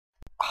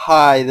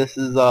Hi, this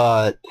is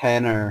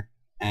Tanner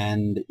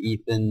and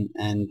Ethan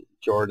and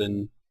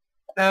Jordan.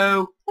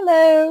 Hello.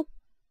 Hello.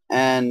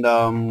 And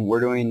we're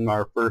doing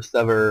our first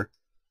ever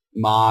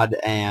mod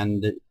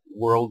and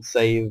world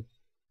save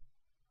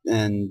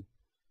and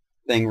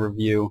thing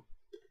review.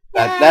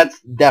 That's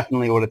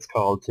definitely what it's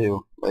called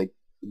too. Like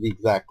the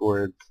exact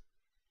words.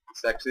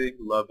 Sexy.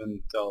 Love and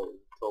tall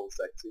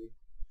sexy.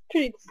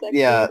 Pretty sexy.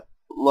 Yeah,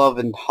 love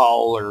and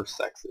tall or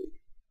sexy.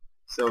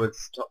 So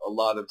it's a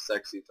lot of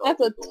sexy tall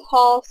That's people. a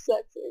tall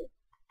sexy.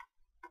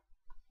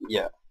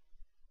 Yeah.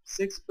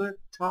 6 foot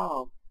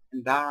tall,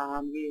 and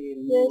I'm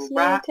getting This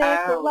may right take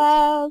a out.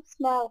 while,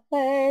 smile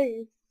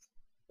face.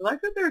 I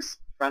like that they're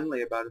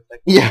friendly about it.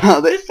 Like, Yeah.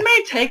 this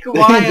may take a they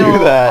while.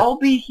 do that. I'll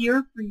be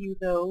here for you,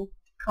 though.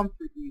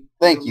 Comfort you.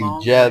 Thank you,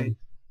 Jeb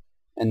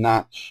and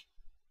Notch.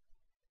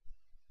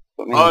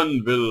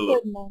 Unbelievable.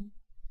 Good man.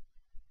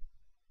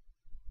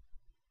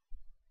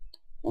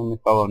 Only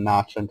follow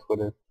Notch on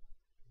Twitter.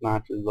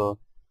 Notch is the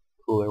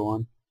cooler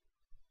one.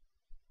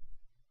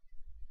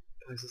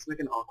 Guys, let's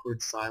make an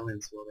awkward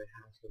silence while they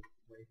have to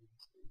wait.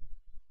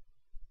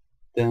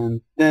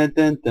 Dun dun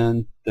dun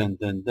dun dun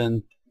dun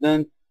dun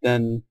dun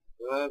dun.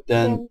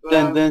 Dun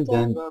dun dun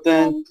dun dun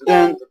dun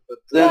dun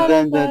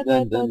dun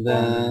dun dun dun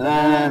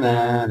na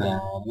na na na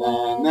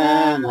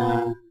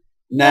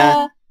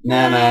na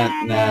na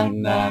na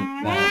na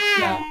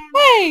na.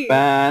 Hey!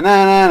 Ba na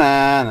na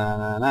na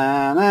na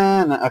na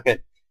na na. Okay,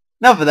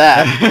 enough of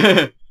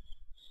that.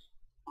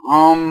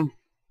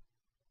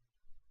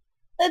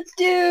 Let's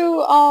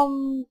do,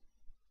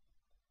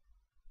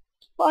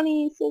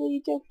 funny,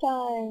 silly joke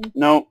time.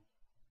 Nope.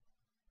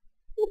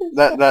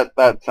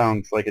 That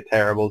sounds like a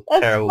terrible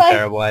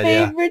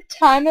idea. Favorite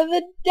time of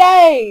the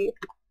day.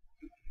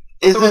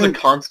 It was a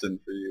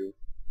constant for you.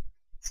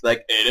 It's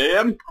like 8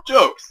 a.m.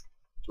 jokes,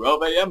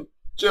 12 a.m.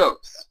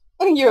 jokes.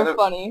 You're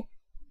funny.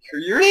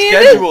 Your See,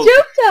 schedule, it is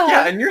joke time.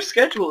 yeah, and your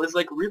schedule is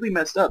like really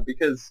messed up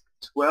because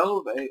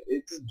 12,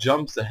 it just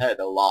jumps ahead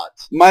a lot.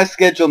 My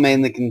schedule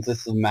mainly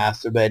consists of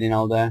masturbating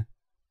all day.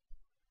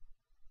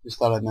 Just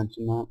thought I'd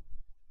mention that.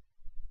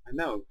 I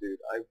know, dude.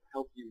 I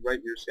help you write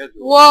your schedule.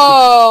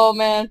 Whoa,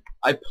 man.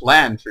 I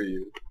plan for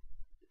you.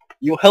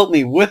 You'll help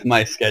me with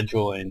my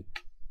scheduling.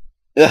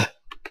 Ugh.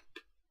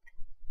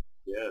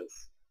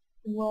 Yes.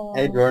 Whoa.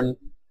 Hey, Jordan.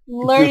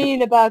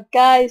 Learning about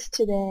guys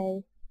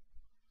today.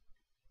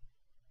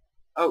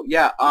 Oh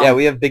yeah. Yeah,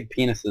 we have big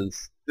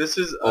penises. This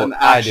is Well, an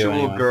I do, actual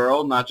anyway.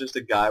 girl, not just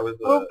a guy with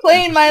a. We're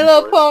playing My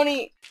Little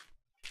Pony.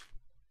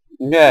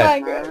 Yeah.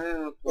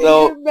 Minecraft.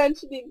 So- You're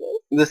mentioning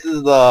this. This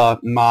is the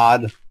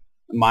mod,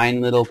 My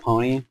Little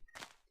Pony,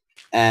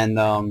 and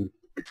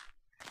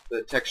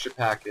The texture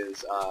pack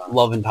is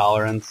Love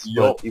Intolerance.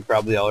 Yup. But you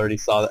probably already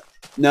saw that.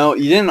 No,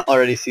 you didn't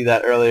already see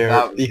that earlier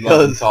that was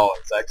because tall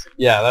and sexy,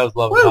 yeah, that was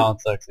Love Woo!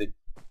 Intolerance sexy.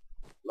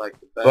 like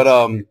the best.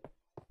 But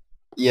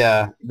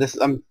yeah,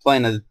 I'm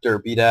playing as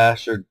Derpy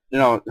Dash, or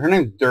her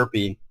name's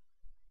Derpy,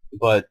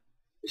 but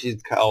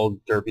she's called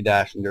Derpy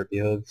Dash and Derpy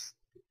Hooves.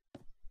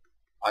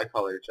 I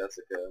call her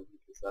Jessica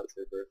because that's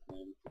her birth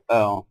name.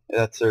 Oh,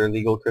 that's her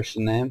legal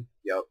Christian name.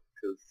 Yep,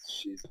 because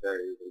she's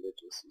very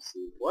religious. You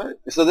see what?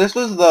 So this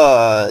was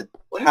the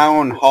What is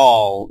town this?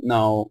 hall.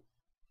 No,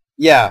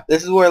 yeah,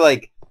 this is where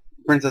like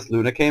Princess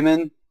Luna came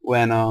in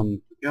when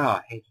God,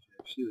 I hated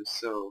her. She was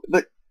so.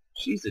 But-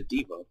 she's a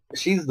diva.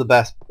 she's the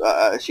best.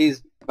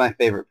 She's my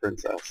favorite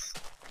princess.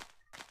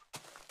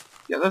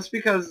 Yeah, that's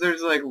because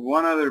there's like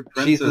one other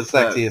princess. She's the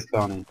that- sexiest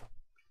pony.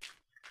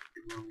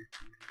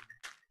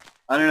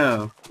 I don't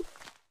know.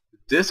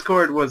 If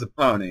Discord was a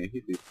pony,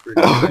 he'd be pretty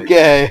big.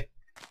 Okay,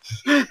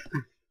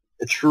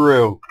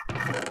 true.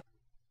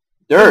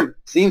 Dirt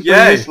seems pretty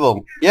Yay.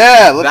 useful.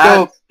 Yeah, let's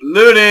go. That's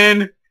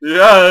looting!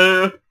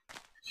 Yeah!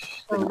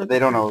 They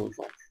don't know. What it's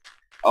like.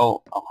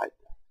 Oh, I'll hide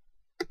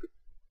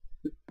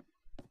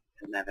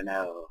You'll never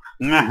know.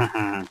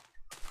 that.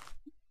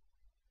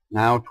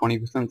 Now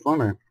 20%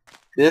 slimmer.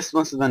 This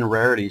must have been a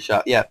rarity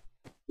shot. Yeah,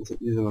 these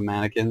are the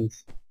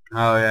mannequins.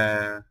 Oh,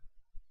 yeah.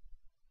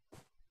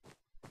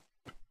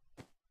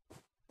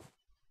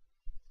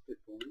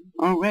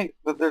 Oh wait,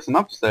 but there's an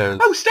upstairs.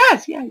 Oh,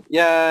 stats! Yeah!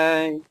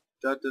 Yay!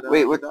 Da, da, da,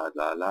 Wait, what? da,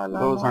 da, la, la,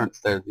 Those la. aren't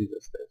stairs. These are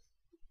stairs.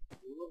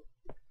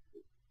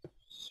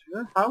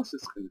 Your house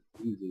is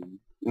confusing.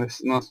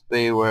 This must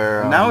be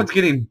where. Now it's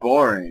getting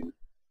boring.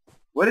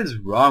 What is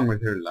wrong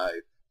with her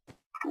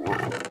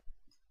life?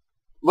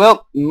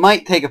 Well,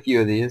 might take a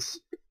few of these,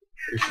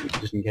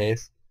 just in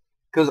case,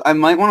 because I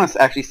might want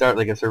to actually start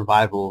like a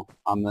survival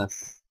on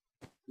this.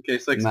 In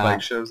case like No.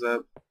 Spike shows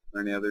up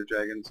or any other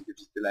dragons, you could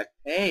just be like,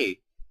 "Hey,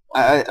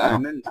 I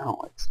diamond." don't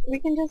like. We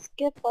can just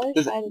get FlutterShy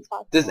Does- to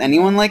talk to Does him.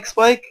 anyone like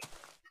Spike?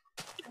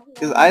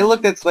 Because I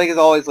looked at Spike as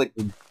always like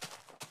the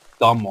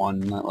dumb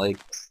one, that like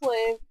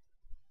Slave.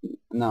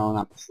 no,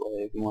 not the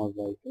slave, more of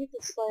like He's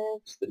a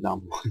slave. just the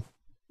dumb one.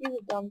 He's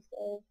a dumb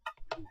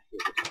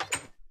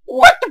slave.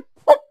 What the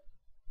fuck?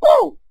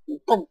 Oh,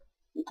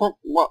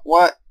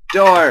 what?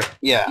 Door.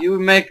 Yeah, You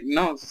make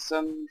no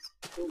sense.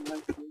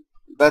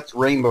 that's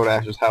Rainbow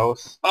Dash's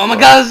house. Oh my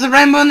God! It's a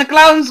rainbow in the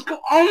clouds.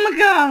 Oh my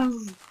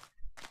God!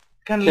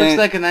 Kind of looks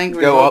like an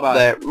angry Go robot. up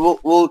there.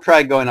 We'll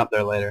try going up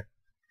there later.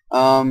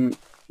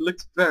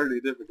 Looks very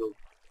difficult.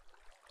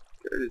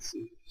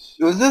 Courtesy.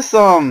 Was this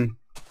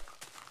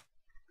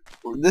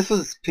This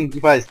was Pinkie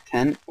Pie's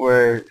tent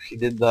where she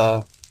did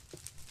the.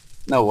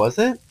 No, was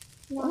it?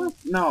 No.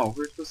 No,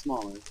 where's the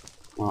smallest?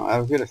 Oh, I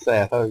was gonna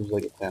say I thought it was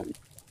like a tent.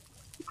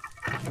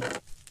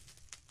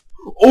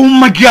 Oh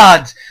my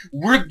god!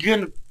 We're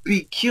gonna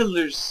be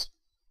killers!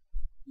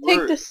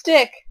 Take the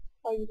stick.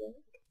 Oh, you did.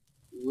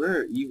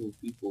 We're evil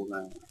people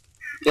now.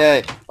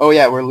 Yeah. Oh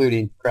yeah, we're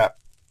looting. Crap.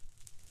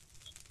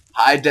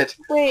 Hide that.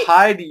 Wait,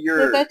 Hide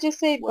your. did that just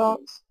say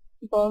weapons.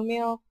 bone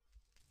meal?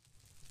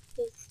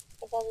 'Cause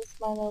I thought it was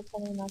My Little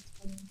Pony, not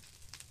funny.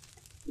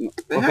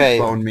 They Okay,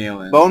 have bone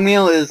meal in Bone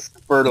meal is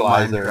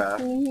fertilizer.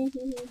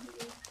 Minecraft.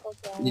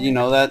 Okay. Did you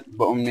know that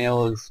bone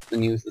meal has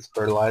been used as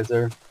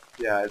fertilizer?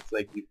 Yeah, it's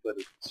like you put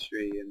a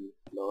tree in the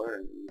floor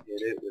and you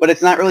hit it. But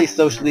it's not really bone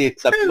meal. socially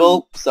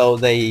acceptable, so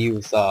they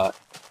use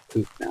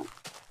poop now.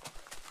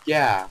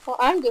 Yeah. Well,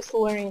 I'm just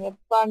learning a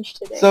bunch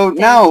today. So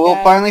Thanks, now we'll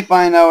guys. finally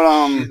find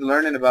out. She's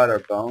learning about our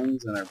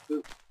bones and our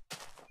poop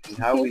and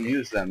how we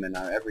use them in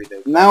our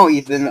everyday. Now, life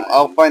Ethan, society.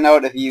 I'll find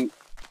out if you.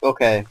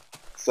 Okay,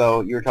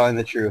 so you're telling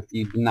the truth.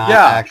 You did not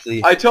Yeah,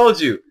 actually. I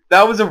told you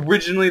that was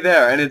originally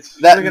there, and it's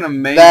That freaking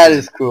amazing. that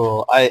is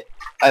cool. I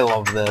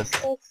love this.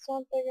 It's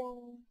something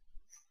on.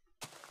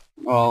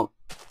 Well,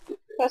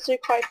 Especially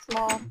quite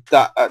small.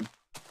 It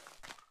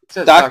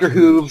says Dr.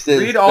 Hooves is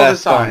Read all the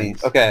best Tony.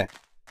 signs. Okay.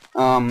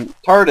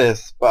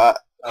 TARDIS, but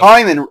Oh.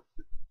 Hyman.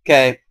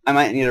 Okay, I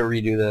might need to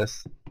redo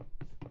this.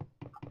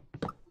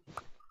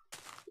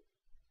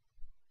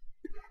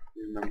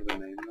 You remember the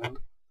name though?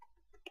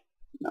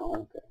 No,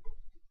 okay.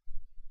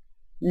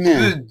 No.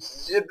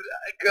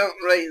 I can't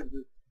write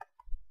this.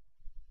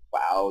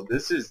 Wow,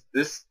 this is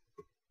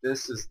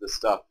the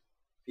stuff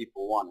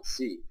people want to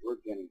see. We're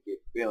gonna get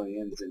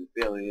billions and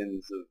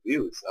billions of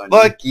views on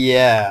Fuck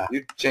yeah.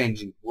 you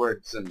changing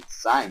words and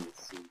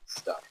signs and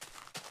stuff.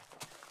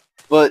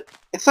 But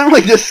it's not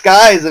really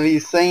disguise if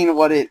he's saying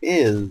what it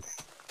is.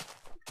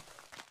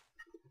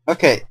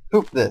 Okay,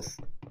 poop this.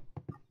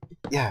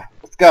 Yeah,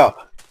 let's go.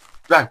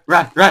 Run!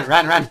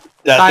 Sign,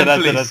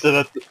 please.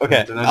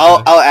 Okay,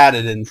 I'll add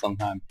it in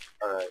sometime.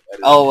 Alright,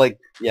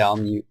 I'll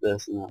mute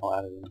this and I'll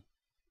add it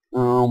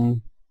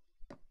in.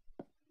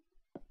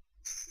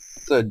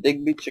 So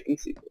Digby chicken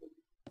seafood.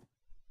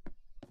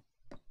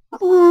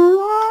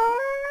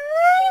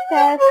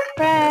 Best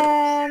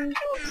friend.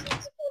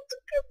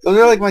 Those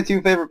are like my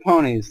two favorite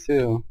ponies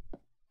too.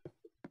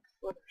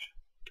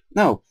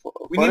 No,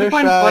 we need to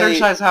find Fluttershy.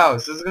 Fluttershy's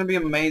house. This is gonna be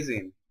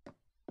amazing.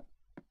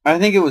 I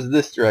think it was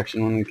this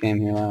direction when we came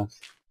here last.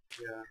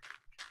 Yeah.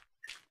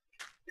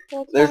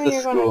 Don't There's tell me the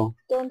you're school.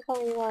 Don't tell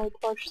me you're gonna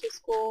torch the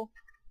school.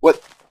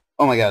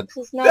 Oh my god. This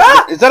is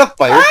not. Is that a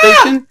fire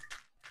station?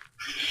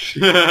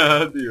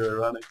 You were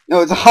running.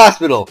 No, it's a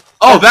hospital.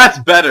 Oh, that's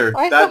better.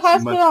 Why is That's the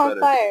hospital much on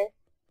better. fire?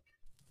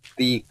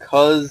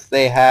 Because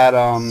they had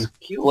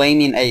Kill,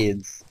 flaming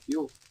AIDS.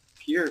 kill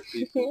pure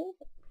people.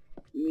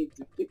 You need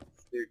to fix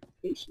their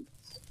patients.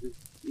 You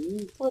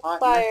need With hot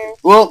fire.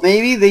 methods. Well,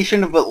 maybe they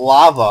shouldn't have put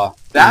lava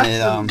That's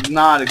in it.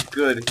 not a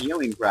good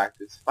healing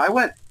practice. If I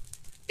went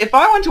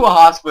to a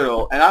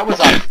hospital and I was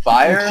on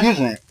fire, Excuse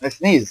me, I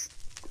sneezed.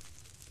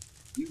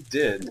 you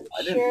did.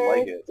 I didn't Sure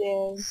like it.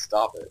 did.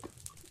 Stop it,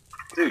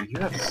 dude. You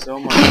have so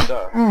much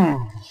stuff.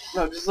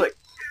 No, just like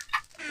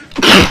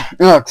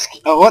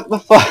What the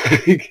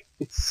fuck?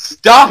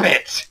 stop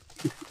it.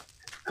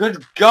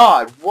 Good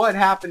God, what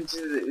happened to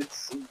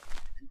it's?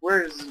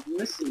 Where's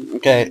missing?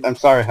 Okay, I'm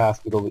sorry,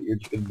 hospital, but you're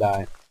just gonna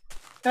die.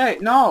 Hey,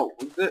 no.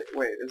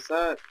 Wait, is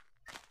that?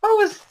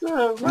 Oh, it's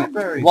the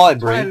library.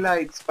 Library.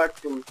 Twilight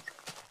sparkle.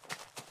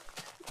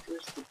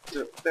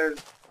 There's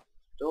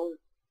door.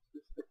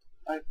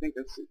 I think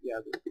it's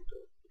there's the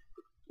door.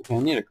 Okay, I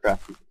need a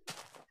crafting.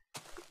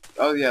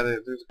 Oh yeah,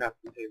 there's a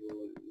crafting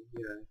table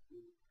here.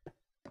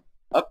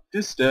 Up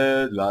the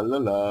stairs, la la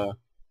la.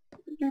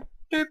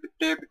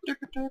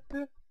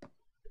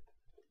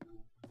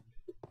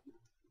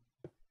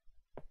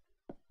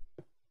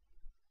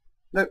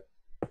 No.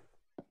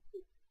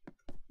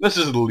 Let's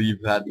just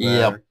leave that there.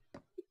 Yep.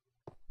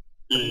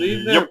 I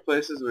believe there are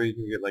places where you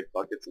can get like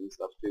buckets and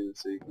stuff too,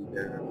 so you can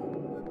carry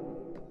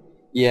around.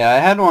 Yeah, I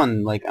had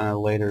one like on a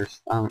later.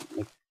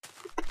 Okay,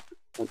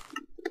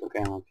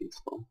 I'm not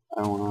peaceful.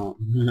 I don't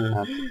wanna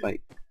have to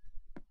fight.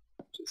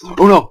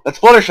 Oh no, that's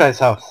Fluttershy's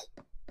house.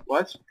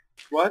 What?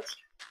 What?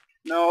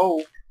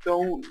 No,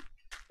 don't.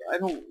 I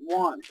don't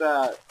want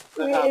that.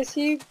 to Wait, happen. is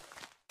he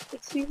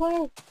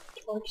gonna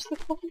torch the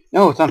place?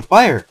 No, it's on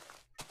fire.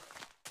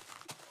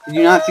 Did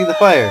you not see the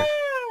fire?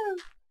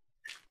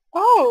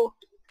 Oh!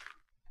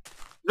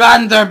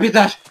 Run there,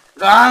 Peter!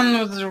 Run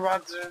with the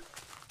water!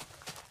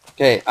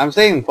 Okay, I'm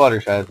saving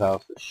Fluttershy's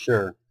house for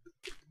sure.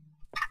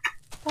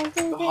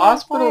 The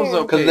hospital's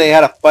okay. Because they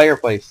had a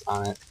fireplace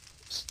on it.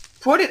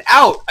 Put it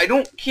out! I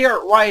don't care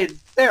why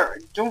it's there. I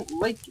don't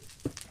like it.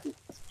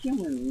 It's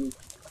killing me.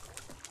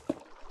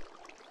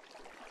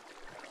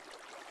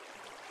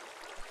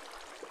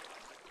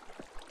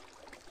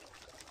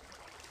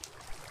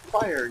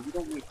 fire. You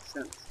don't make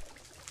sense.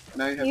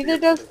 Now you have Neither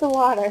to does the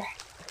water.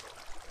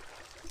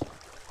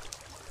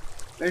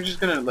 They're just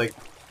gonna like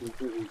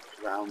completely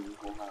drown the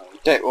whole house.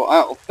 Okay, well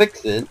I'll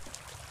fix it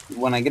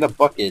when I get a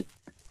bucket.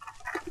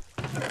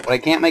 But I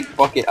can't make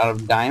bucket out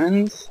of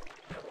diamonds.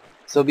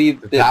 So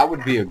That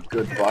would be a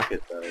good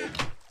bucket though.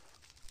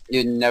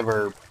 you'd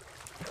never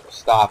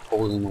stop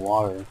holding the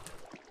water.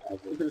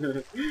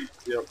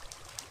 Yep.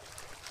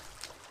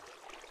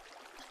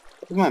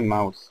 Where's my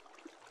mouse?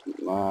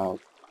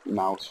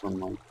 Mouse from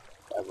like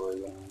ever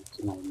ago. It's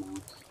another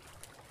mouse.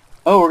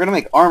 Oh, we're gonna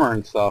make armor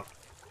and stuff.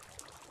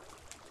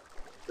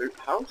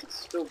 How is it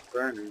still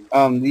burning?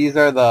 These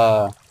are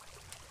the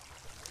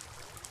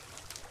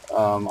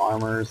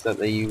armors that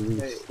they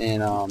use in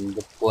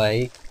the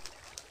play.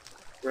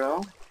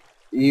 Bro?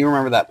 You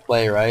remember that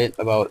play, right?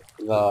 About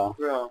the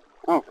Bro.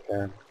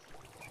 okay.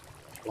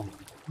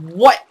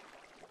 What?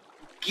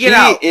 Get She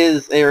out!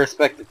 is a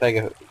respected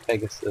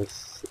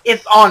Pegasus.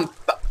 It's on.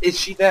 Is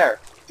she there?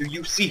 Do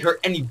you see her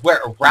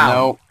anywhere around?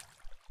 No,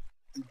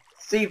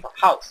 Save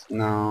house.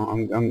 no,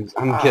 I'm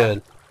Ah.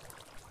 good.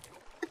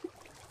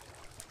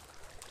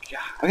 God.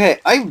 Okay,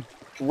 I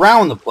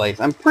drowned the place.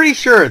 I'm pretty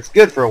sure it's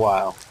good for a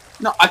while.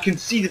 No, I can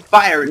see the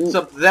fire. It's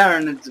up there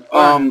and it's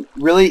burning.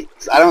 Really?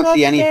 I don't Go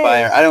see any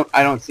upstairs. fire.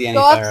 I don't see any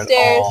Go fire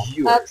upstairs. at all.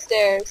 You are-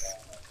 Upstairs.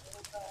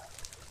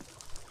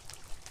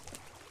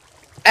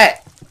 Hey!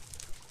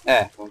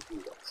 Eh. Don't do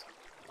this.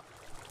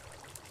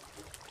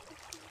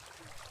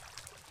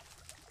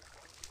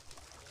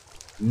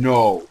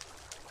 No.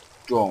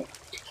 Don't.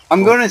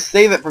 I'm going to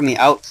save it from the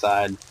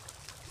outside.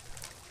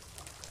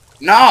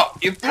 No!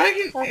 You're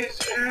breaking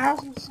it. Your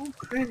house is so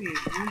pretty.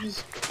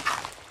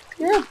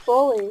 You're a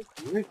bully.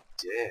 You're a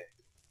dick.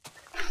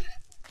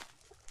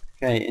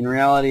 Okay, in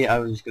reality, I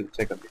was just going to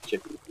check up the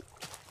chicken.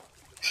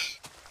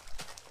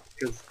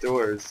 Because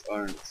doors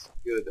aren't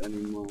good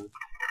anymore.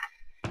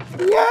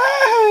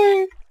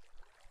 Yay!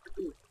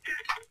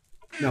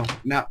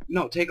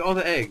 No, take all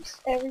the eggs.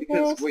 Everything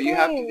Because is what you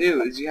have to fine.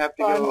 do is you have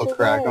to Bunch go of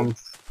crack 'em.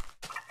 eggs.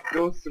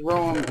 go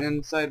throw them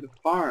inside the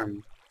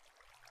farm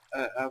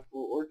at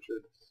Apple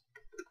Orchards.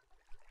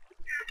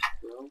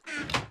 Bro.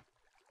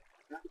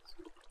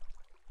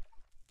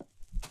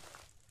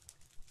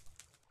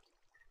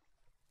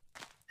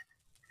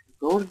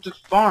 Go to the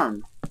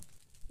farm.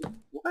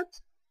 What?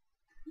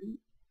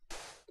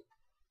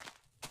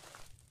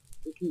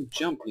 They can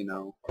jump, you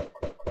know.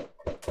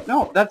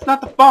 No, that's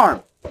not the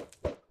farm.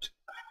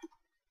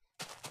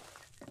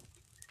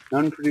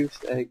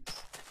 Unproduced eggs.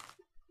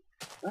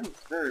 That is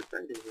very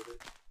pretty.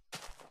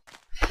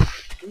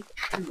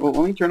 Well,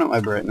 let me turn up my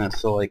brightness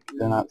so, like,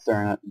 they're not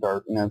staring at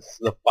darkness.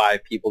 The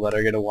 5 people that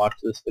are going to watch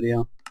this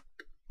video.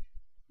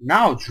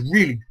 Now it's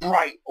really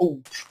bright.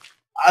 Oh,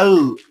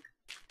 oh.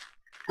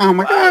 Oh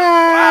my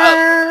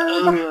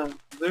god! Wow.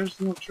 There's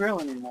no trail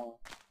anymore.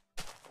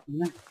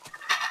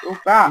 Go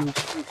back.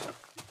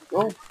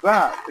 Go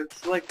back.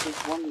 It's like this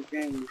one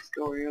game, The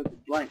Story of the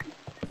Blank.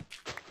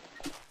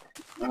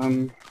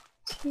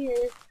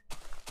 Here.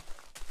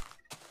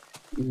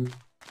 Mm.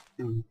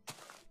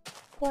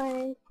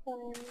 Fine.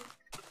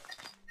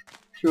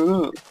 Shut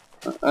up.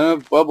 I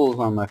have bubbles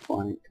on my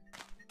flank.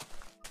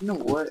 You know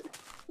what?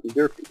 I'm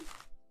derpy.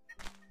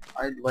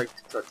 I'd like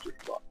to touch your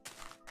butt.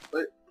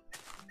 But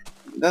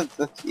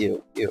That's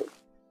ew. Ew.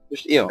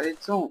 Just ew. I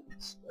don't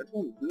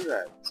do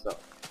that stuff.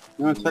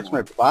 You wanna touch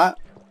my plot?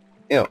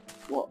 Ew.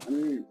 Well, I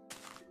mean,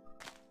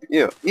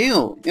 Ew.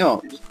 Ew.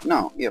 Ew. Just,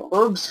 no. Ew.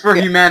 herbs for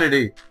Yeah.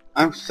 humanity.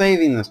 I'm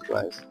saving this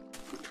place.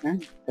 Okay?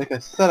 Like I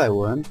said I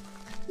would.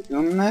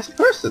 I'm a nice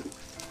person.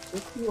 It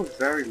took you a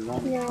very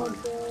long Yeah, time.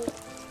 good.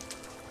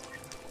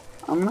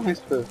 I'm a nice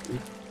person.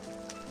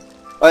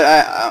 But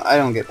I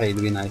don't get paid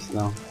to be nice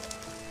though.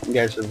 You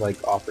guys should like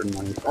offer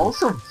money. For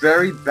Also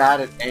very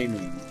bad at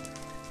aiming.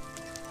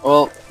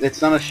 well,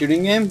 it's not a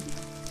shooting game.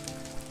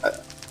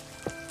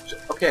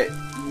 Okay,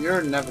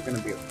 you're never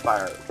gonna be a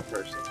fire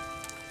person.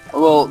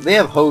 Well, they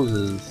have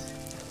hoses,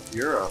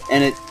 You're a...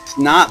 and it's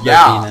not their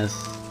Yeah. penis,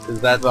 because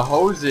that's The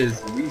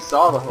hoses, we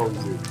saw the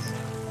hoses.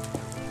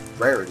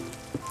 Rarity.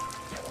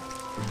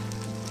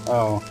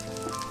 oh,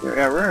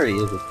 yeah, Rarity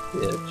is a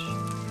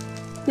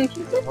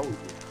bitch. The hoses.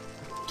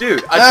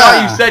 Dude, I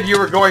thought you said you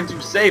were going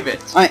to save it.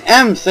 I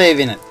am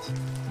saving it.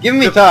 Give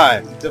me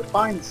time.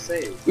 Define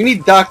save. We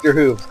need Doctor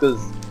Hoops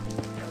because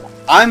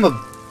I'm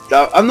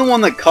the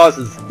one that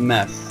causes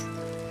mess.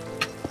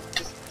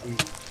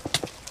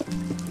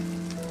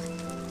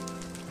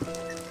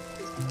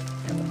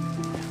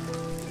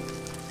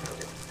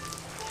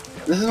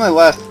 This is my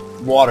last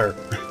water.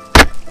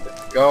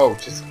 Go,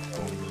 just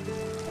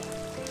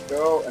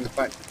go and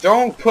find.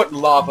 Don't put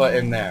lava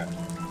in there.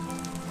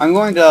 I'm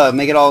going to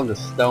make it all into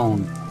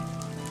stone.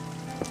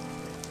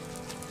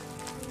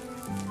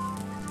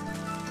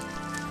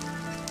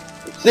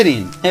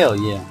 Obsidian, hell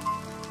yeah.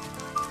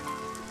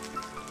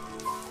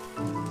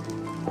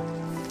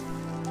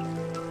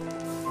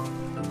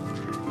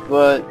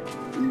 But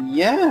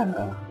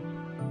yeah.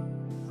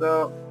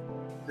 So,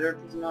 dirt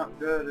is not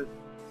good at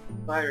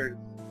fires.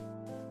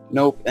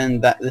 Nope,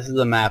 and this is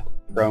a map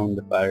prone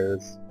to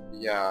fires.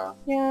 Yeah.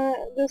 Yeah,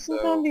 this is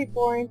So- gonna be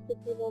boring for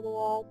people to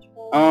watch.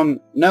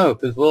 But... No,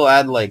 because we'll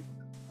add like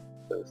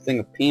a thing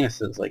of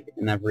penises like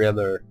in every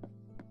other.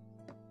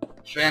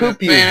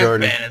 Poop you,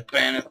 Jordan.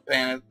 Penis.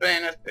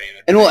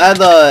 And we'll add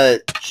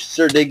the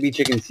Sir Digby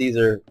Chicken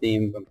Caesar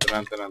theme.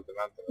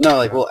 No,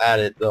 like we'll add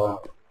it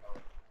though.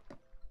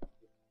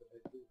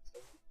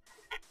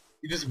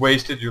 You just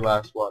wasted your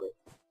last water.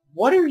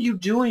 What are you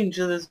doing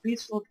to this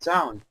peaceful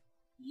town?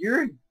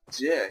 You're a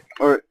dick.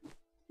 Or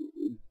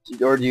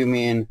do you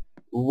mean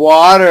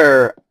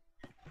water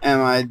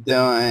am I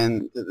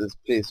doing to this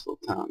peaceful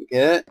town?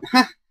 Get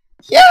it?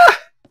 Yeah!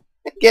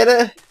 I get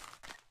it!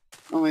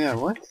 Oh my god,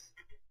 what?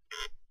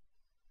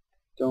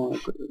 Don't want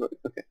to quit recording.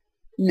 Okay.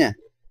 Nah.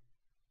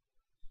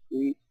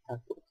 Sweet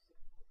apples.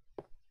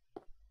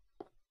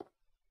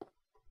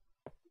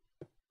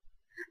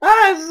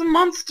 Ah, this is a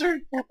monster!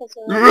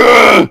 Episode.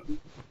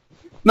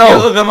 No!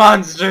 Kill the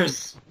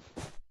monsters!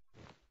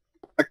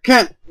 I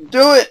can't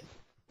do it!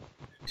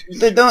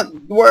 They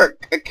don't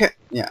work! I can't...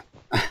 Yeah.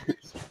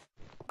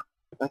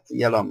 That's a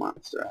yellow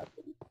monster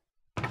apple.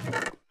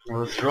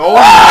 Let's go!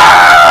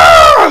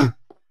 Ah!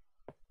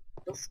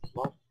 That's a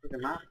lot of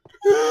freaking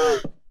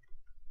apples.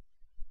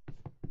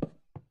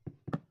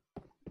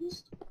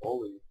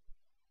 Holy.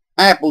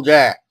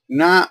 Applejack,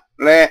 not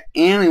let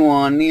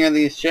anyone near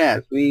these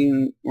chests.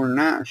 We're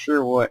not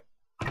sure what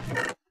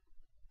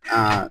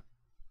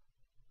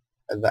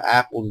the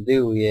apples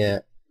do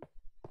yet.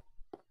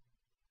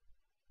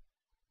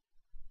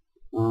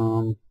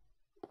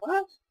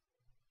 What?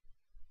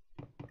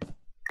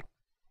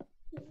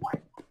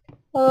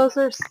 Oh, those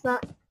are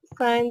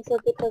signs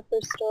that they put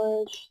for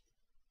storage.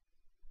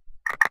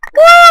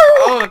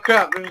 Oh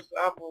crap, there's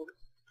apples.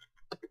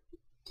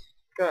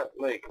 Got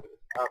like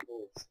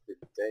apples for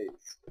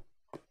days.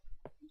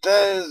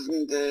 Days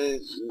and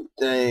days and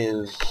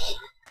days.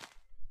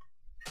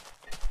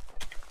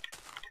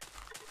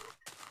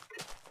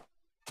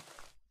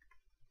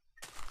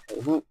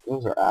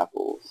 Those are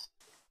apples.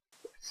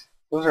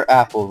 Those are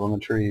apples on the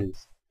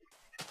trees.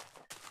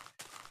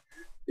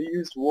 They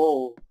used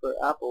wool for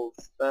apples.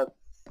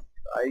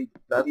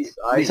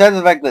 Besides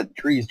the fact that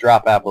trees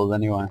drop apples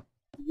anyway.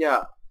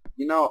 Yeah,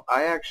 you know,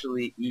 I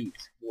actually eat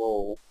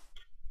wool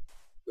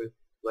with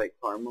like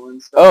caramel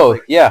and stuff. Oh,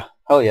 like, yeah.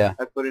 Hell yeah.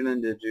 I put it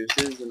into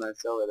juices and I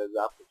sell it as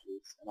apple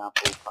juice and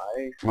apple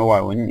pie, Oh, why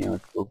wouldn't you?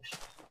 Oops.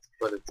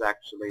 but it's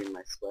actually in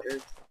my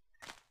sweaters.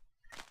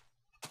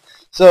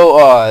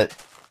 So,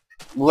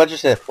 let's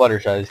just say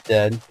Fluttershy is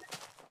dead.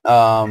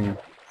 I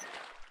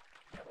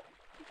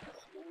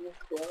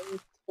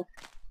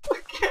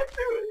can't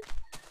do it.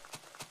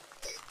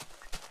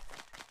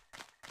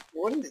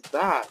 What is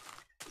that?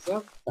 Is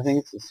that? I think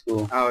it's a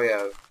school. Oh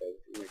yeah.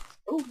 Okay.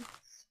 Oh.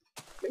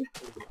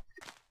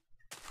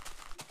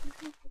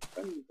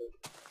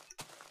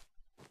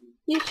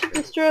 You should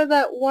destroy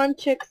that one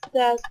chick's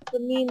desk, the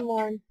mean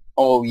one.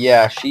 Oh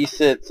yeah, she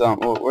sits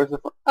where's the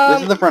front?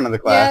 This is the front of the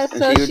class, yeah,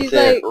 so and she would she's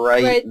sit like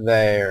right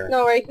there.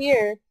 No, right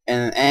here.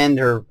 And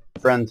her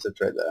friend sits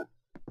right there.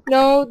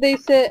 No, they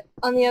sit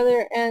on the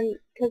other end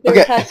because they Okay.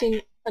 were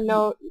passing a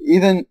note.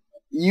 Ethan,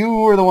 you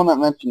were the one that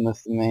mentioned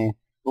this to me.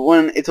 But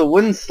when it's a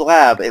wooden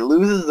slab, it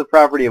loses the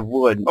property of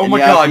wood. Oh and my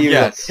you have God, to use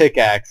yes. a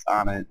pickaxe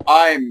on it.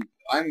 I'm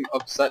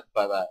upset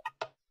by that.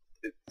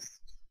 It's,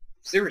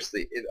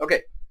 seriously,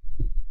 okay.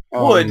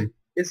 Wood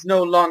is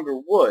no longer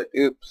wood.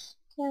 Oops.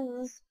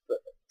 Yeah.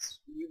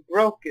 You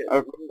broke it.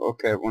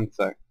 Okay, one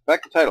sec.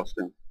 Back to title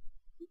screen.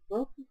 You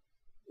broke it.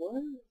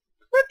 What?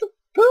 What the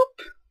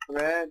poop?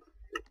 Red.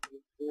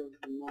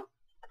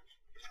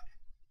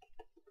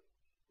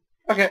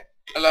 Okay.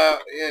 Hello.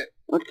 Yeah.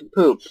 What the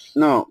poop?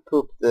 No,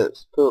 poop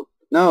this. Poop.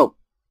 No.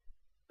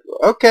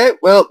 Okay,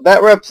 well,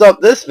 that wraps up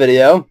this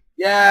video.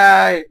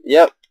 Yay!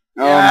 Yep.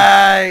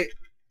 Yay!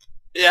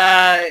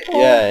 Yay!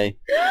 Yay.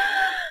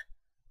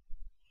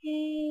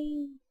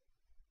 Hey.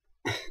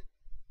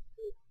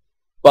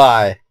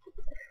 Bye.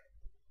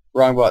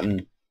 Wrong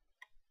button.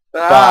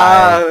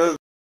 Ah,